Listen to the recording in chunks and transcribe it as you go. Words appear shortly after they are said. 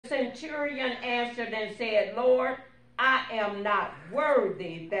centurion answered and said, Lord, I am not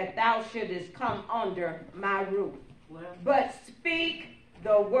worthy that thou shouldest come under my roof. But speak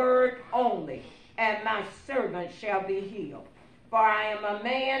the word only, and my servant shall be healed. For I am a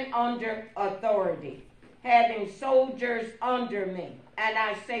man under authority, having soldiers under me. And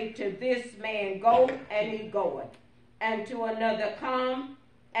I say to this man, go, and he goeth. And to another, come,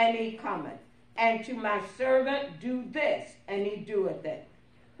 and he cometh. And to my servant, do this, and he doeth it.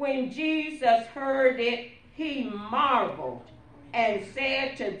 When Jesus heard it, he marveled, and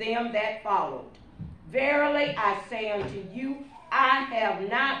said to them that followed, Verily I say unto you, I have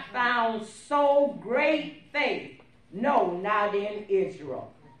not found so great faith, no, not in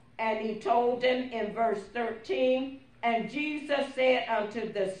Israel. And he told him in verse 13, And Jesus said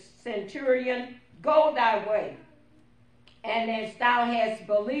unto the centurion, Go thy way, and as thou hast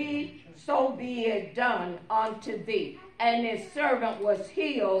believed, so be it done unto thee. And his servant was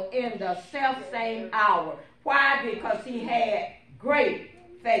healed in the selfsame hour. Why? Because he had great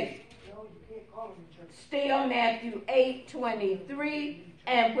faith. Still Matthew 8:23,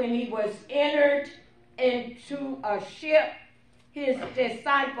 and when he was entered into a ship, his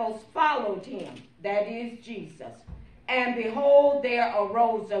disciples followed him, that is Jesus. And behold, there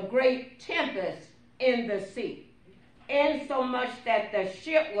arose a great tempest in the sea, insomuch that the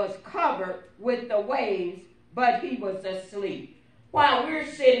ship was covered with the waves, but he was asleep. While we're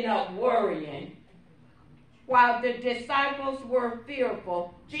sitting up worrying, while the disciples were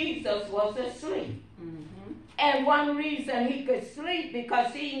fearful, Jesus was asleep. And one reason he could sleep,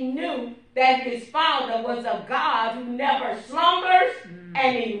 because he knew that his Father was a God who never slumbers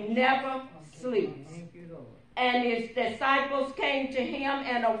and he never sleeps. And his disciples came to him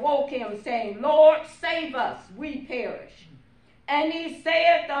and awoke him, saying, Lord, save us, we perish. And he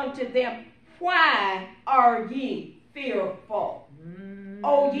saith unto them, Why are ye fearful,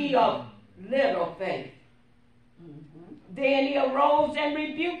 O ye of little faith? Then he arose and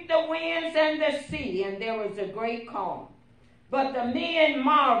rebuked the winds and the sea, and there was a great calm. But the men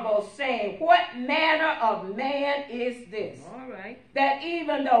marveled, saying, What manner of man is this? All right. That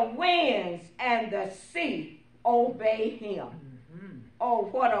even the winds and the sea obey him. Oh,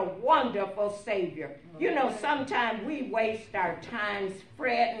 what a wonderful Savior. You know, sometimes we waste our times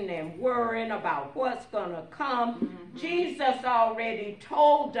fretting and worrying about what's going to come. Jesus already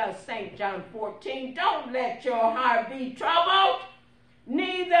told us, St. John 14, don't let your heart be troubled,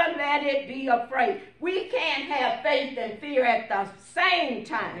 neither let it be afraid. We can't have faith and fear at the same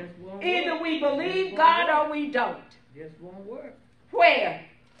time. Either we believe God or we don't. This won't work. Where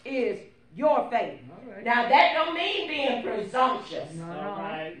is your faith? Right. Now, that don't mean being presumptuous.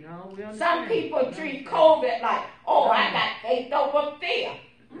 No, some people treat COVID like, oh, I got faith over fear.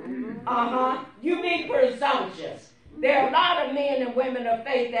 You be presumptuous. There are a lot of men and women of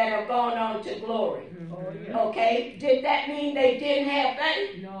faith that have gone on to glory. Okay? Did that mean they didn't have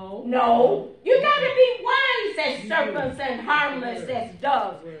faith? No. You got to be wise as serpents and harmless as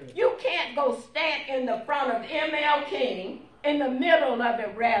doves. You can't go stand in the front of M.L. King, in the middle of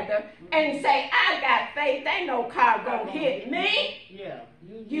it rather, and say, I got faith, ain't no car gonna hit me.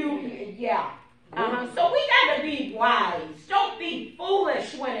 So we gotta be wise. Don't be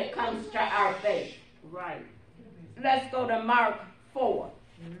foolish when it comes to our faith. Right. Let's go to Mark 4,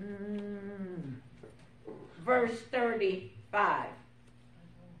 verse 35.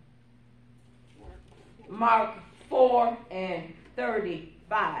 Mark 4 and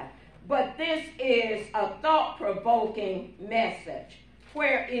 35. But this is a thought-provoking message.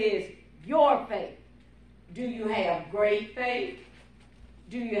 Where is your faith? Do you have great faith?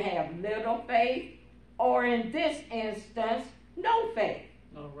 Do you have little faith? Or in this instance, no faith?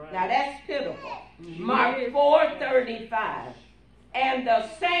 All right. Now that's pitiful. Mark 4:35. And the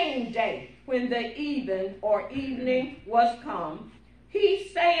same day, when the even or evening was come, he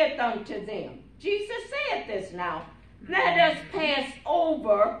saith unto them, Jesus said this now, let us pass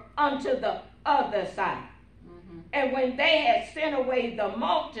over unto the other side. And when they had sent away the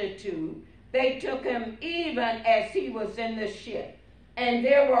multitude, they took him even as he was in the ship. And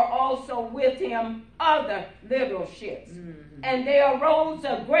there were also with him other little ships. And there arose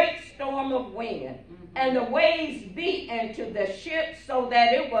a great storm of wind, and the waves beat into the ship so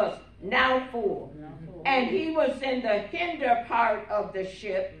that it was now full. And he was in the hinder part of the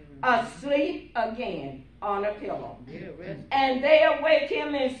ship, asleep again on a pillow. And they awake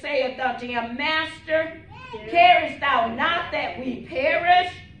him and saith unto him, Master, carest thou not that we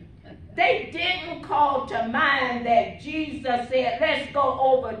perish? They didn't call to mind that Jesus said, let's go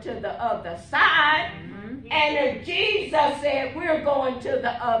over to the other side. And if Jesus said, we're going to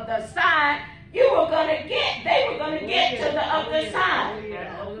the other side, they were going to get to the other side.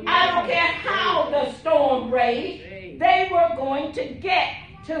 I don't care how the storm raged, they were going to get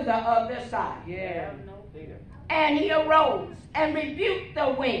to the other side. Yeah. And he arose and rebuked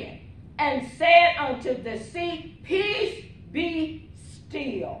the wind and said unto the sea, peace, be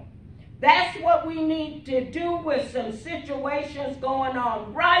still. That's what we need to do with some situations going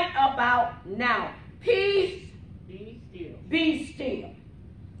on right about now. Peace, be still.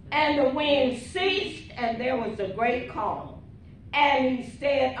 And the wind ceased, and there was a great calm. And he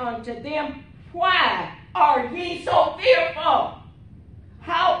said unto them, why are ye so fearful?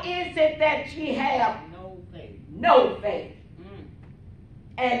 How is it that ye have no faith?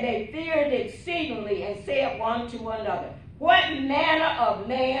 And they feared exceedingly and said one to another, what manner of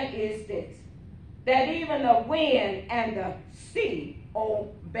man is this, that even the wind and the sea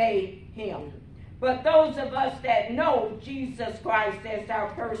obey him? But those of us that know Jesus Christ as our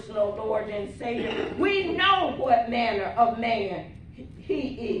personal Lord and Savior, we know what manner of man he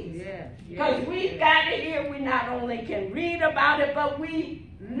is. Because we've got it here. We not only can read about it, but we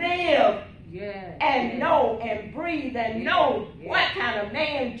live and know and breathe and know what kind of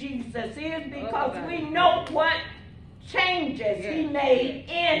man Jesus is, because we know what changes he made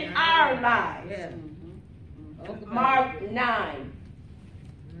in our lives. Mark 9.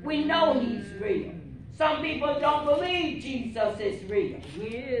 We know he's real. Some people don't believe Jesus is real. He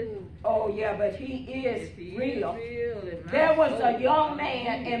is. Oh, yeah, but he is real. There was a young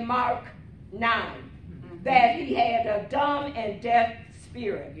man in Mark 9 that he had a dumb and deaf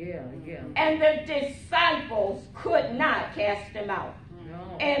spirit. And the disciples could not cast him out.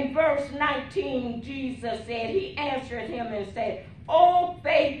 In verse 19, Jesus said, he answered him and said, oh,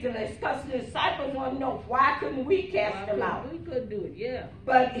 faithless, because the disciples want to know, why couldn't we cast them out? We could do it,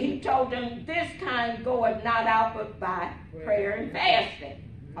 But he told them, this kind goeth not out but by prayer and fasting.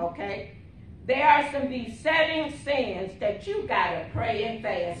 Okay? There are some besetting sins that you got to pray and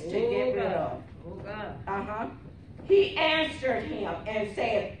fast to get rid of. He answered him and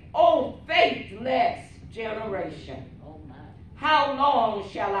said, oh, faithless generation, how long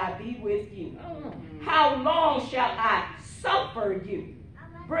shall I be with you? How long shall I suffer you?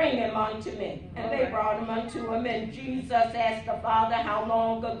 Bring him unto me. And they brought him unto him. And Jesus asked the Father how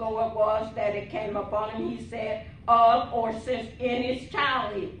long ago it was that it came upon him. He said, of, or since in his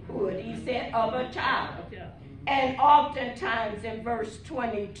childhood. He said, of a child. And oftentimes in verse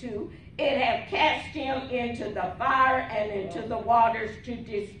 22, it have cast him into the fire and into the waters to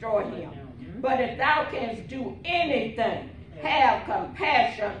destroy him. But if thou canst do anything, have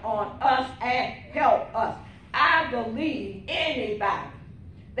compassion on us and help us. I believe anybody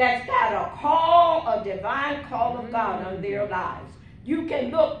that's got a call, a divine call of God on their lives, you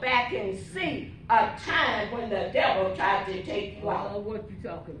can look back and see a time when the devil tried to take you out. What you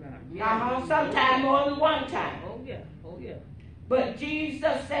talking about? Sometime more than one time. Oh yeah. But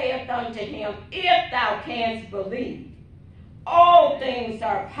Jesus saith unto him, if thou canst believe, all things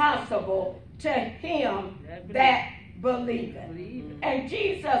are possible to him that believeth. And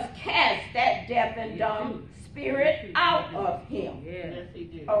Jesus cast that deaf and dumb spirit out of him.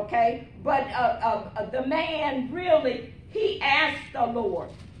 Okay? But the man really, he asked the Lord.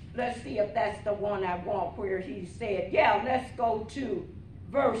 Let's see if that's the one I want, where he said, let's go to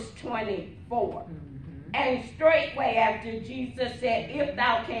verse 24. And straightway after Jesus said, if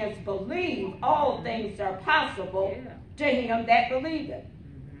thou canst believe, all things are possible to him that believeth.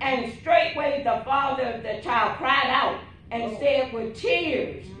 And straightway the father of the child cried out and said with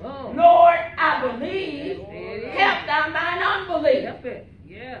tears, Lord, I believe, help thou mine unbelief.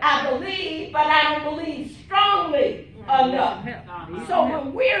 I believe, but I don't believe strongly enough. So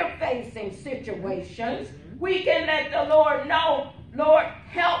when we're facing situations, we can let the Lord know, Lord,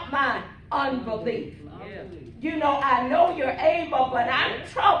 help my unbelief. You know, I know you're able, but I'm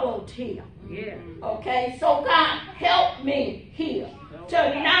troubled here. Okay, so God, help me here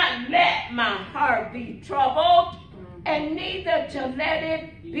to not let my heart be troubled, and neither to let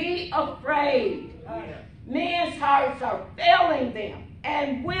it be afraid. Men's hearts are failing them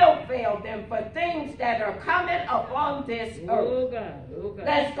and will fail them for things that are coming upon this earth.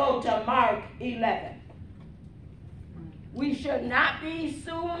 Let's go to Mark 11. We should not be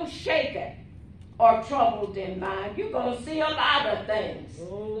soon shaken or troubled in mind. You're going to see a lot of things.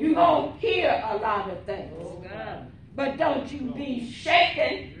 You're going to hear a lot of things. But don't you be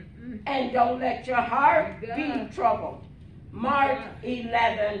shaken, and don't let your heart be troubled. Mark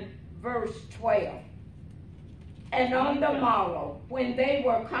 11, verse 12. And on the morrow, when they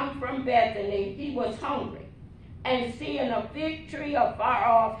were come from Bethany, he was hungry. And seeing a fig tree afar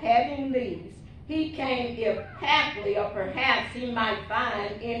off having leaves, he came if haply or perhaps he might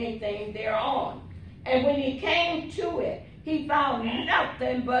find anything thereon. And when he came to it, he found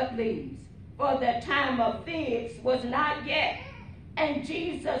nothing but leaves, for the time of figs was not yet. And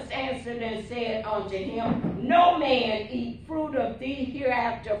Jesus answered and said unto him, No man eat fruit of thee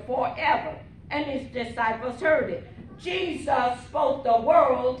hereafter forever. And his disciples heard it. Jesus spoke the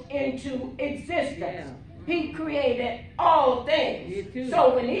world into existence. Yeah. He created all things.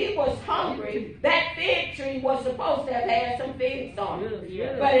 So when he was hungry, that fig tree was supposed to have had some figs on it.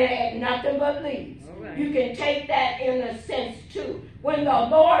 Yeah. But it had nothing but leaves. Right. You can take that in a sense too. When the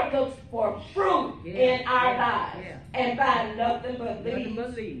Lord looks for fruit in our lives and find nothing but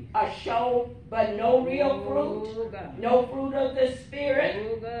leaves, a show, but no real fruit, no fruit of the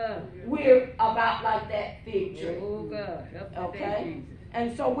Spirit, we're about like that fig tree. Okay?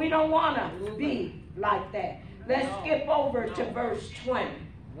 And so we don't want to be like that. Let's skip over to verse 20.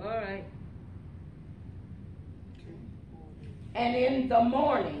 All right. And in the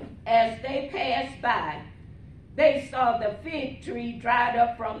morning, as they passed by, they saw the fig tree dried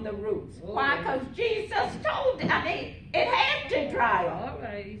up from the roots. Why? Because Jesus told them, it had to dry up. All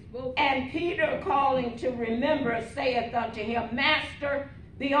right, he spoke. And Peter, calling to remember, saith unto him, Master,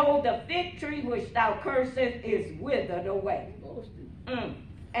 behold, the fig tree which thou cursest is withered away.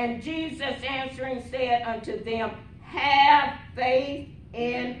 And Jesus answering said unto them, Have faith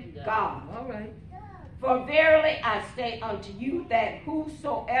in God. All right. For verily I say unto you that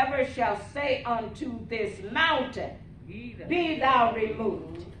whosoever shall say unto this mountain, Be thou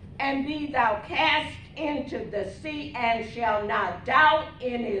removed, and be thou cast into the sea, and shall not doubt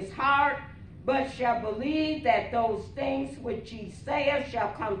in his heart, but shall believe that those things which he saith shall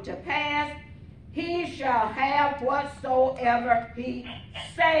come to pass, he shall have whatsoever he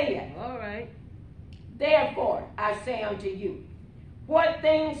saith. All right. Therefore I say unto you, what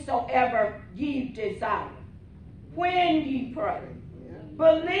things soever ye desire, when ye pray,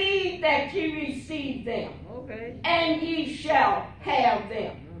 believe that ye receive them, and ye shall have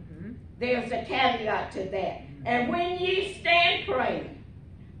them. There's a caveat to that. And when ye stand praying,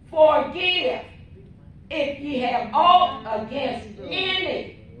 forgive if ye have aught against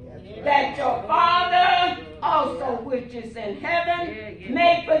any, that your Father also which is in heaven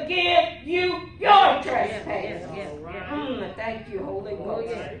may forgive you your trespasses. Thank you, Holy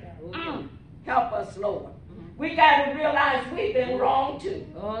Ghost. Help us, Lord. We got to realize we've been wrong too.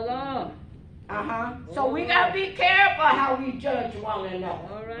 Oh, Lord. So we got to be careful how we judge one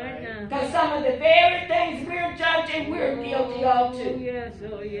another. All right now. Because some of the very things we're judging, we're guilty of too. Yes,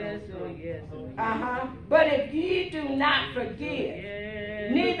 oh yes, oh yes, oh yes. But if ye do not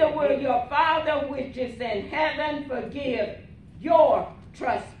forgive, neither will your Father which is in heaven forgive your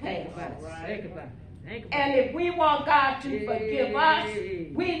trespasses. Think about it. And if we want God to forgive us,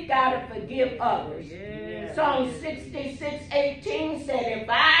 we've got to forgive others. Psalm 66:18 said, If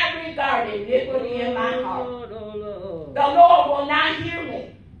I regard iniquity in my heart, the Lord will not hear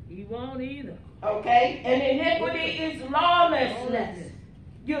me. He won't either. Okay? And iniquity is lawlessness.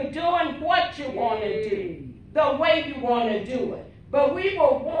 You're doing what you want to do, the way you want to do it. But we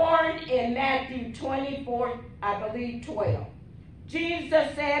were warned in Matthew 24, I believe 12.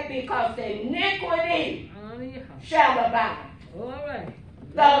 Jesus said, because iniquity shall abound. All right.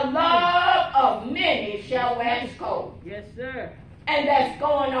 The love of many shall wax cold. Yes, sir. And that's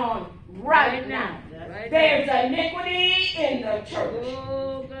going on right now. There's iniquity in the church.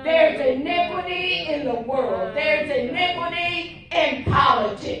 There's iniquity in the world. There's iniquity in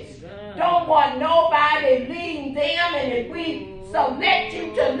politics. Don't want nobody leading them, and if we select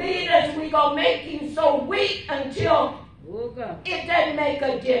you to lead us, we're going to make you so weak until it doesn't make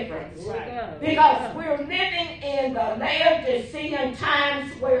a difference. Because we're living in the Laodicean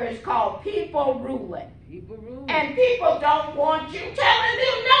times where it's called people ruling. And people don't want you telling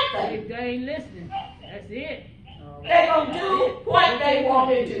them nothing. If they ain't listening, that's it. They're going to do what they want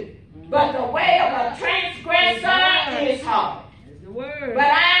to do. But the way of a transgressor is hard. That's the word.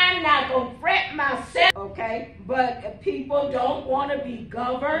 But I'm not going to fret myself, okay? But people don't want to be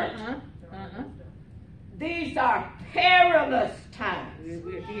governed. These are perilous times.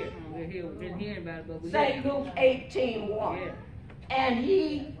 We're here. We've been hearing about it, but we're St. Luke 18:1. Yeah. And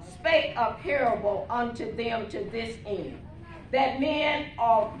he spake a parable unto them to this end, that men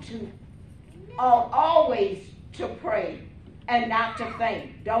ought always to pray and not to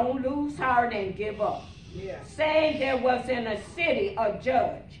faint. Don't lose heart and give up. Saying there was in a city a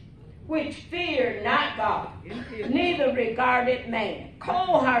judge, which feared not God, neither regarded man.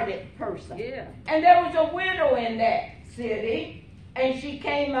 Cold-hearted person. And there was a widow in that city, and she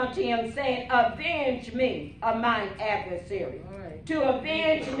came unto him, saying, Avenge me of mine adversary. To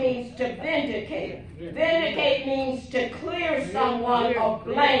avenge means to vindicate. Vindicate means to clear someone of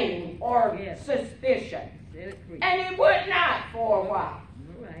blame or suspicion. And he would not for a while.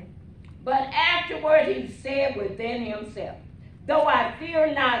 But afterward he said within himself, though I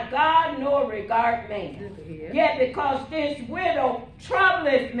fear not God nor regard man, yet because this widow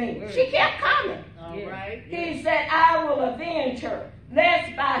troubleth me. She kept coming. He said, I will avenge her,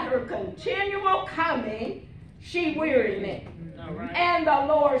 lest by her continual coming she weary me. And the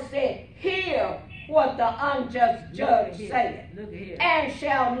Lord said, hear what the unjust judge saith. And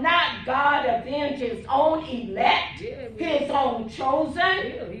shall not God avenge his own elect, his own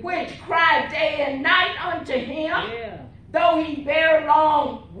chosen, which cry day and night unto him? Though he bear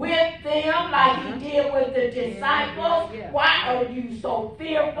long with them like he did with the disciples, why are you so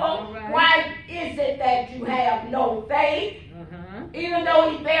fearful? Why is it that you have no faith? Even though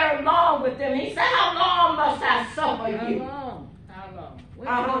he bear long with them, he said, how long must I suffer you?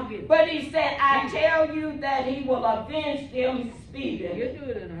 But he said, I tell you that he will avenge them speedily.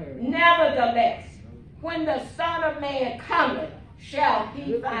 Nevertheless, when the Son of Man cometh, shall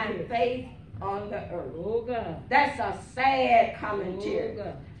he find faith on the earth? Oh God. That's a sad commentary.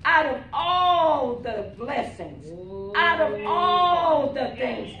 Oh, out of all the blessings, out of all the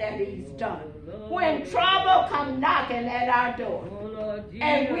things that he's done, when trouble come knocking at our door,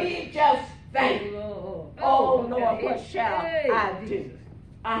 and we just think, oh Lord, what shall I do?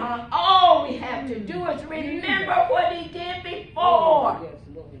 All we have to do is remember what he did before.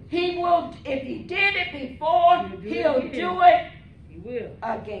 He will, if he did it before, he'll do it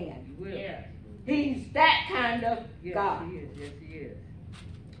again. He's that kind of God. Yes, he is.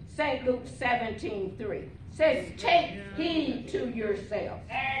 St. Luke 17:3 says, take heed to yourselves.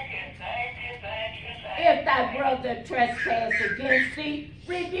 If thy brother trespass against thee,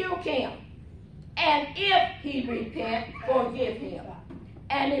 rebuke him. And if he repent, forgive him.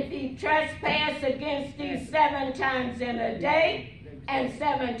 And if he trespass against thee 7 times in a day, and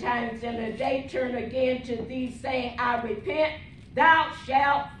 7 times in a day turn again to thee, saying, I repent, thou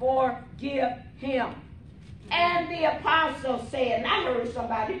shalt forgive him. And the apostle said, and I heard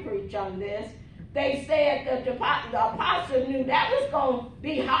somebody preach on this, they said that the apostle knew that was going to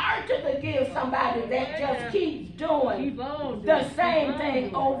be hard to forgive somebody that just keeps doing the same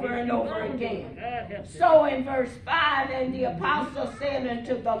thing over and over again. So in verse 5, and the apostle said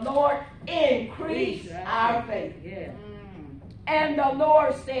unto the Lord, increase our faith. And the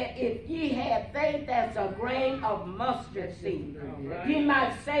Lord said, if ye have faith as a grain of mustard seed, ye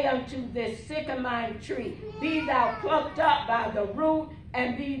might say unto this sycamore tree, be thou plucked up by the root,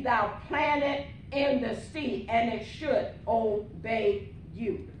 and be thou planted in the sea, and it should obey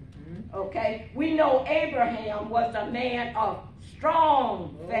you. Okay? We know Abraham was a man of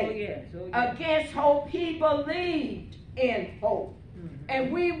strong faith. Against hope, he believed in hope.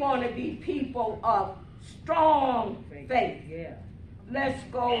 And we want to be people of strong faith. Let's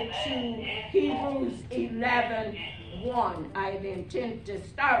go to Hebrews 11:1. I intend to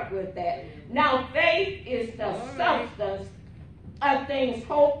start with that. Now faith is the substance of things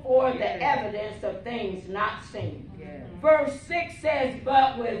hoped for, the evidence of things not seen. Verse 6 says,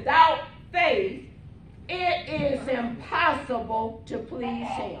 but without faith it is impossible to please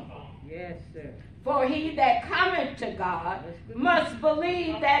him. Yes, sir. For he that cometh to God must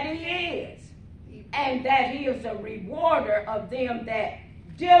believe that he is, and that he is a rewarder of them that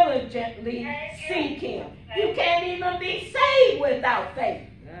diligently seek him. You can't even be saved without faith,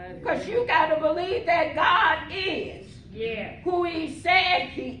 because you got to believe that God is who he said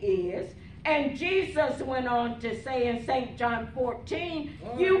he is. And Jesus went on to say in St. John 14,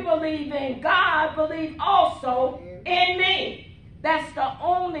 you believe in God, believe also in me. That's the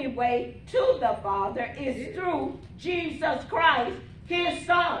only way to the Father, is through Jesus Christ, his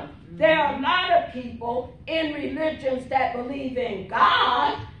Son. There are a lot of people in religions that believe in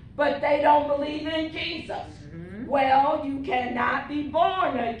God, but they don't believe in Jesus. Well, you cannot be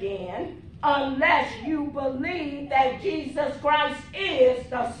born again unless you believe that Jesus Christ is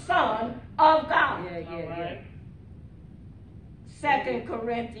the Son of God. 2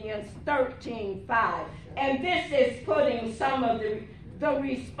 Corinthians 13:5. And this is putting some of the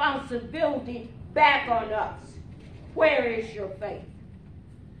responsibility back on us. Where is your faith?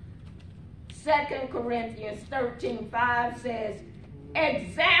 2 Corinthians 13:5 says,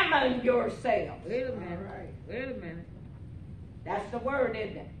 examine yourselves. Wait a minute. That's the word,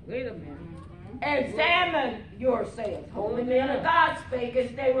 isn't it? Wait a minute. Examine yourselves. Holy men of God spake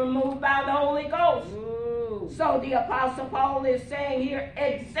as they were moved by the Holy Ghost. So the Apostle Paul is saying here,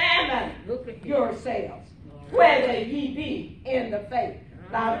 examine yourselves, whether ye be in the faith.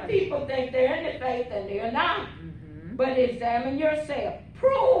 A lot of people think they're in the faith and they're not. But examine yourself.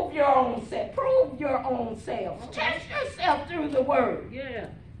 Prove your own self. Prove your own selves. Test yourself through the word. Yeah.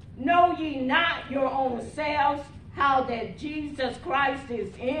 Know ye not your own selves how that Jesus Christ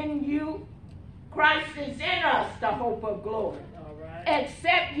is in you? Christ is in us, the hope of glory. All right.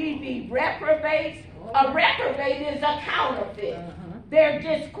 Except ye be reprobates. A reprobate is a counterfeit. They're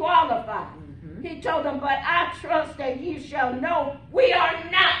disqualified. He told them, but I trust that ye shall know we are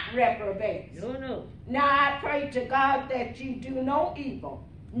not reprobates. No. Now I pray to God that ye do no evil,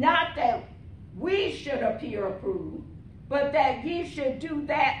 not that we should appear approved, but that ye should do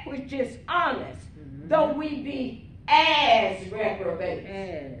that which is honest, though we be as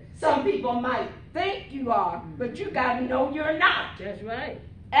reprobates. Some people might think you are, but you got to know you're not. That's right.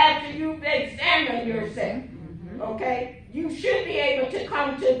 After you've examined yourself, okay, you should be able to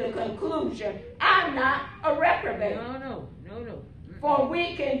come to the conclusion, I'm not a reprobate. No. For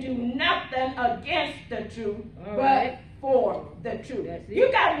we can do nothing against the truth, All but right. for the truth. That's it.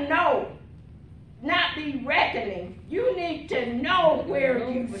 You got to know, not be reckoning. You need to know where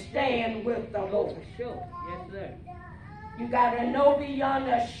you stand with the Lord. For sure. Yes, sir. You got to know beyond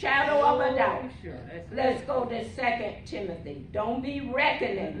a shadow of a doubt. For sure. That's Let's go to 2 Timothy. Don't be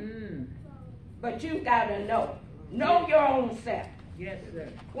reckoning, but you got to know. Know your own self. Yes, sir.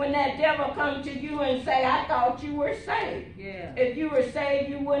 When that devil comes to you and say, I thought you were saved. Yeah. If you were saved,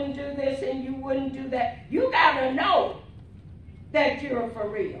 you wouldn't do this and you wouldn't do that. You got to know that you're for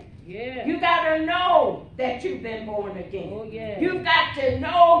real. Yeah. You got to know that you've been born again. Oh, yeah. You've got to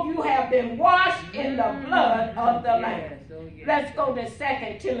know you have been washed in the blood of the Lamb. Yes. Let's go to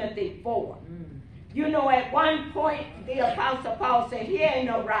 2 Timothy 4. You know, at one point, the Apostle Paul said he ain't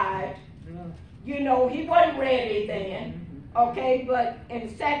arrived. You know, he wasn't ready then. Okay, but in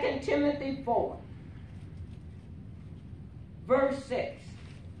 2 Timothy 4, verse 6.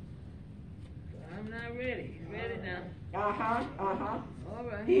 I'm not ready. He's ready now. All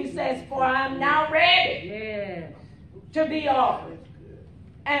right. He says, for I'm now ready Yes. to be offered,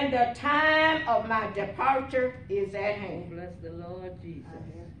 and the time of my departure is at hand. Bless the Lord Jesus.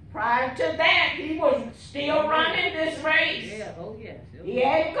 Prior to that, he was still running this race. Yeah. Oh, yes. He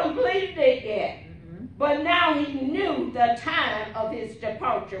hadn't completed it yet. But now he knew the time of his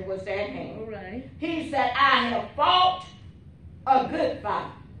departure was at hand. All right. He said, I have fought a good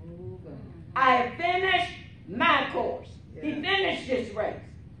fight. I have finished my course. Yeah. He finished this race.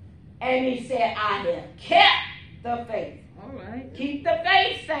 And he said, I have kept the faith. All right. Keep the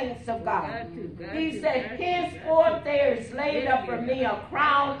faith, saints of God. He said, henceforth there is laid up for me a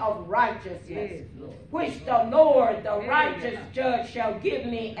crown of righteousness, which the Lord, the righteous judge, shall give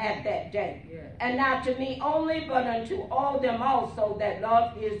me at that day. And not to me only, but unto all them also that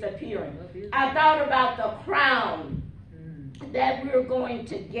love is appearing. I thought about the crown that we're going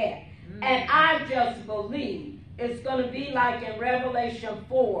to get. And I just believe it's going to be like in Revelation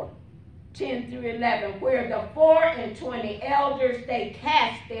 4, 10 through 11, where the 4 and 20 elders, they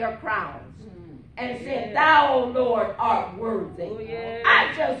cast their crowns and said, thou, O Lord, art worthy. Oh, yeah.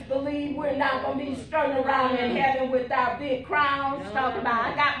 I just believe we're not going to be strutting around in heaven with our big crowns, talking about,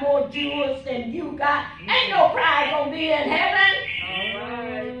 I got more jewels than you got. Ain't no pride going to be in heaven.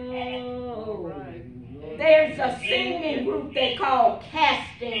 All right. There's a singing group they call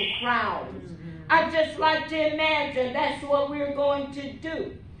Casting Crowns. I just like to imagine that's what we're going to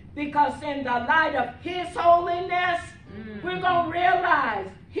do. Because in the light of his holiness, we're going to realize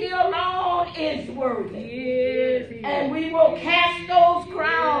he alone is worthy. Yes, and we will cast those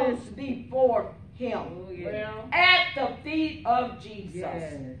crowns before him. At the feet of Jesus.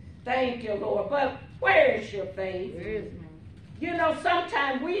 Yes. Thank you, Lord. But where is your faith? You know,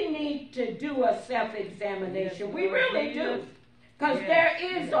 sometimes we need to do a self-examination. Yes, we really do. Because there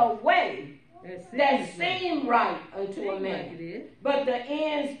is a way that seem right unto a man, but the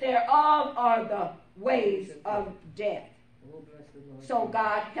ends thereof are the ways of death. So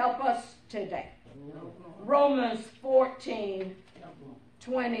God, help us today. Romans 14,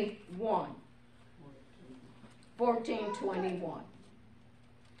 21. 14:21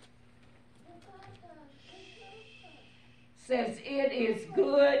 says, it is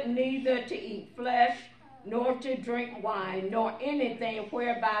good neither to eat flesh, nor to drink wine, nor anything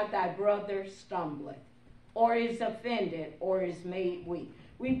whereby thy brother stumbleth, or is offended, or is made weak.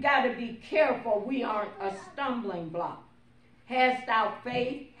 We've got to be careful we aren't a stumbling block. Hast thou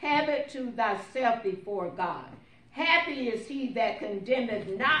faith? Have it to thyself before God. Happy is he that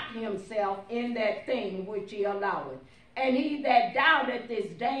condemneth not himself in that thing which he alloweth. And he that doubteth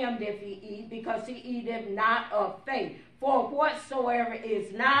is damned if he eat, because he eateth not of faith. For whatsoever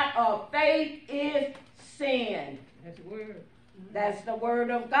is not of faith is sin. That's the word. That's the word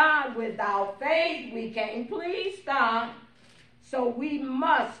of God. Without faith, we can't please God. So we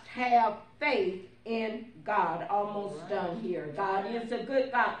must have faith in God. Almost done here. God is a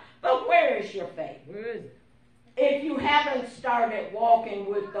good God. But where is your faith? Where is it? If you haven't started walking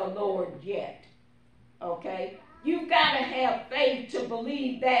with the Lord yet, okay? You've got to have faith to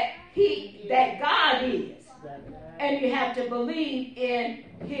believe that God is. And you have to believe in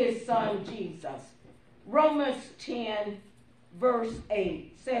his son Jesus. Romans 10 verse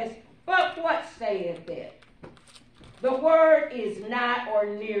 8 says, "But what saith it? The word is nigh or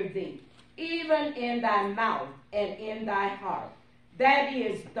near thee, even in thy mouth and in thy heart." That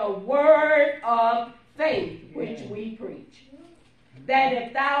is the word of faith which we preach. That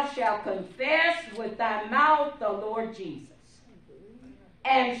if thou shalt confess with thy mouth the Lord Jesus,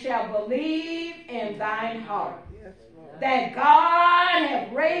 and shalt believe in thine heart that God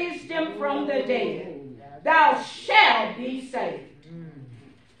hath raised him from the dead, thou shalt be saved.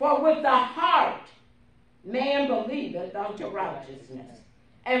 For with the heart man believeth unto righteousness,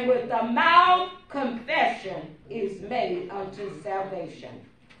 and with the mouth confession is made unto salvation.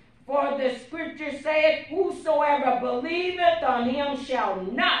 For the scripture saith, "Whosoever believeth on him shall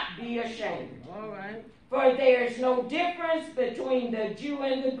not be ashamed." All right. For there is no difference between the Jew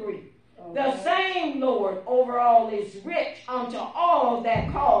and the Greek. The same Lord over all is rich unto all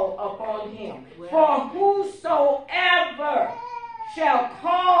that call upon him. For whosoever shall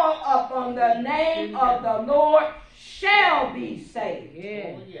call upon the name of the Lord shall be saved.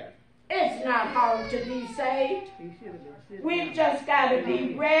 Yeah. It's not hard to be saved. We've just got to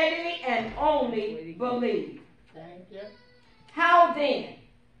be ready and only believe. How then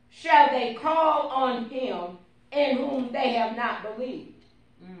shall they call on him in whom they have not believed?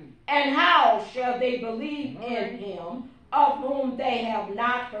 And how shall they believe in him of whom they have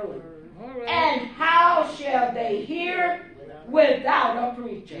not heard? And how shall they hear without a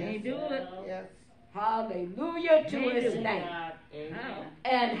preacher? Can't do it. Hallelujah to his name.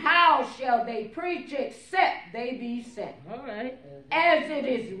 And how shall they preach except they be sent? All right. As it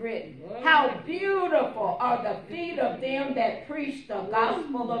is written, how beautiful are the feet of them that preach the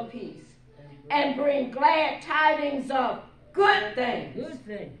gospel of peace and bring glad tidings of good things. Good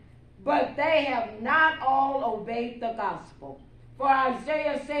thing. But they have not all obeyed the gospel. For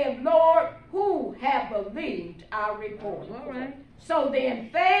Isaiah said, "Lord, who have believed our report?" All right. So then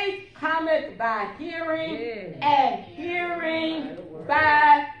faith cometh by hearing, and hearing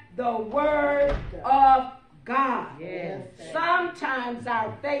by the word of God. Yes. Sometimes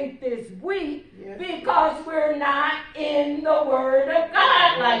our faith is weak because we're not in the word of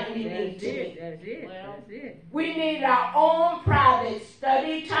God like we need to be. That's it. We need our own private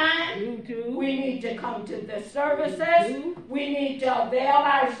study time. You too. We need to come to the services. We need to avail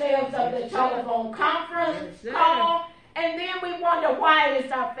ourselves of the telephone conference call. And then we wonder, why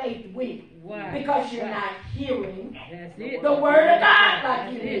is our faith weak? Why? Because you're not hearing That's it. the word of God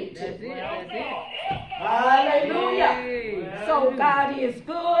like you That's need it. That's to. it. That's it. Hallelujah. Hey. So God is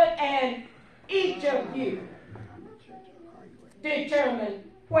good, and each of you determine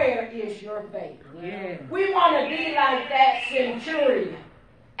where is your faith. Yeah. We want to be like that centurion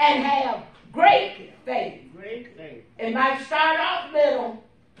and have great faith. Great faith. It might start off little,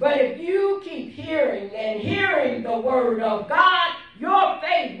 but if you keep hearing and hearing the word of God, your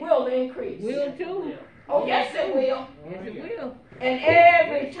faith will increase. Will too. Oh, yes, it will. Yes, it will. And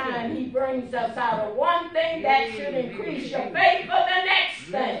every time he brings us out of one thing, that should increase your faith for the next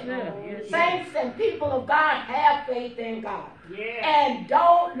thing. Yes, Saints and people of God, have faith in God. Yeah. And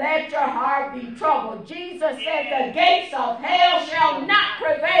don't let your heart be troubled. Jesus said the gates of hell shall not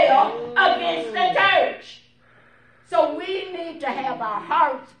prevail against the church. So we need to have our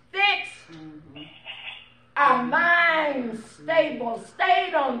hearts fixed, our minds stayed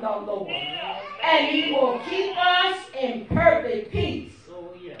on the Lord. And he will keep us in perfect peace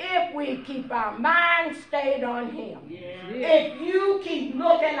if we keep our minds stayed on him. If you keep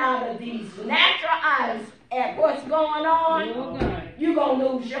looking out of these natural eyes at what's going on, you're going to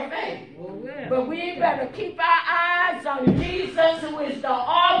lose your faith. But we better keep our eyes on Jesus, who is the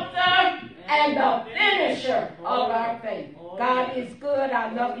author and the finisher of our faith. God is good.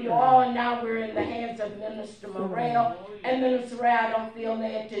 I love you all. And now we're in the hands of Minister Morrell. And Minister Morrell, I don't feel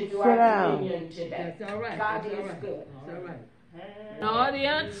led to do our communion today. That's all right. God That's is all right. good. That's all right.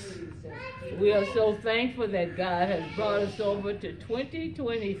 Audience, we are so thankful that God has brought us over to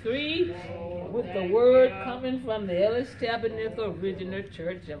 2023 with the word coming from the Ellis Tabernacle Original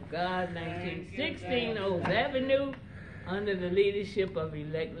Church of God, 1916 Olds Avenue, under the leadership of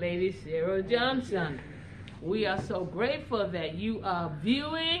elect Lady Sarah Johnson. We are so grateful that you are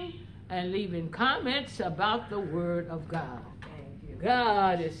viewing and leaving comments about the Word of God.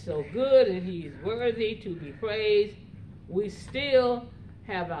 God is so good and He is worthy to be praised. We still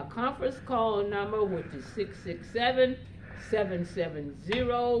have our conference call number, which is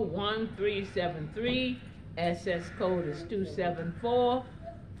 667-770-1373. SS code is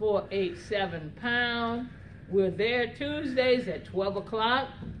 274-487#. We're there Tuesdays at 12 o'clock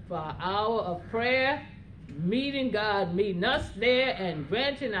for our hour of prayer, meeting God, meeting us there and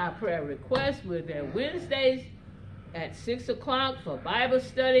granting our prayer requests. We're there Wednesdays at 6 o'clock for Bible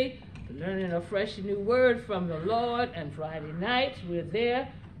study, learning a fresh new word from the Lord. And Friday nights, we're there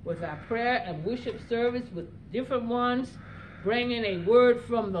with our prayer and worship service with different ones, bringing a word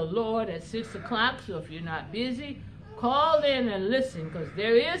from the Lord at 6 o'clock. So if you're not busy, call in and listen, because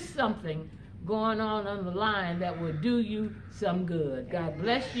there is something going on the line that will do you some good. God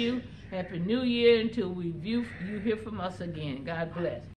bless you. Happy New Year until you hear from us again. God bless.